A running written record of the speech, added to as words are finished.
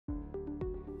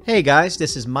Hey guys,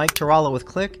 this is Mike Taralla with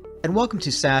Qlik, and welcome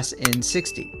to SaaS in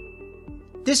 60.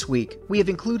 This week, we have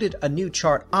included a new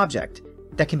chart object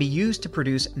that can be used to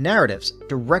produce narratives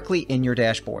directly in your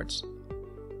dashboards.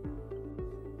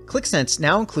 Qlik Sense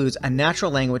now includes a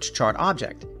natural language chart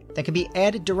object that can be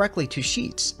added directly to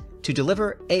sheets to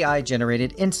deliver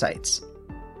AI-generated insights.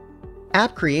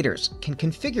 App creators can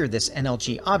configure this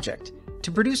NLG object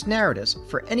to produce narratives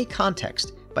for any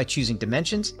context by choosing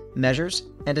dimensions, measures,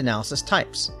 and analysis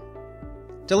types.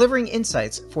 Delivering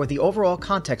insights for the overall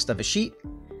context of a sheet,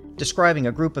 describing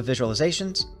a group of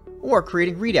visualizations, or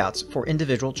creating readouts for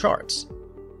individual charts.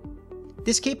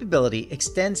 This capability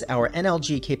extends our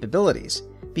NLG capabilities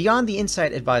beyond the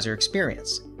Insight Advisor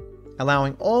experience,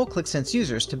 allowing all Qlik Sense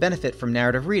users to benefit from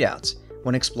narrative readouts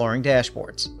when exploring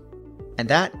dashboards. And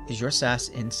that is your SaaS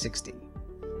in 60.